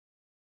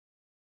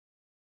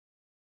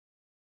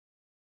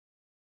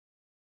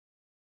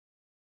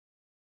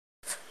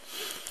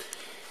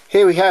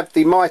Here we have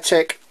the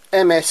miTEC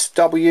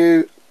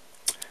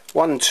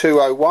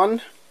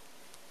MSW-1201.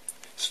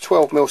 It's a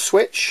 12mm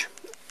switch,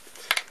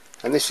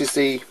 and this is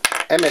the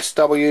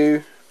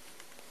MSW-1601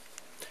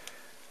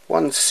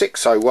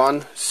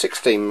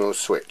 16mm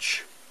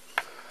switch.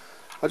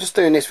 I'm just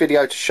doing this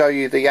video to show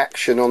you the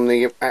action on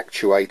the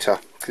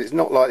actuator, because it's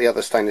not like the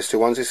other stainless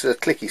steel ones. This is a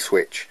clicky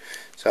switch.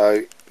 So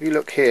if you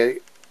look here,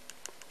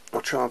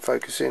 I'll try and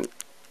focus in.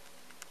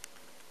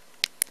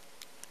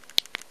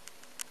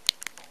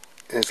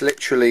 There's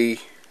literally,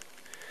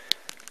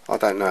 I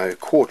don't know,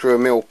 1/4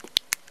 mil,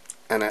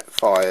 and it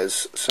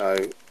fires.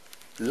 So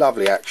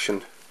lovely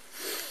action.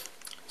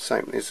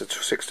 Same as a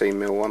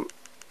 16mm one.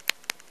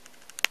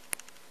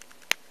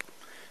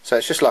 So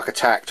it's just like a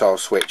tactile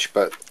switch,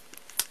 but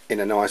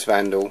in a nice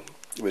vandal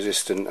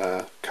resistant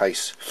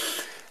case,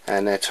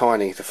 and they're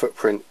tiny. The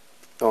footprint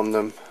on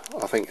them,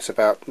 I think it's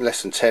about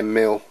less than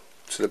 10mm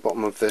to the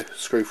bottom of the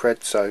screw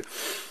thread, so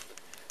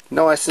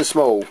nice and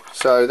small.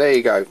 So there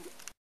you go.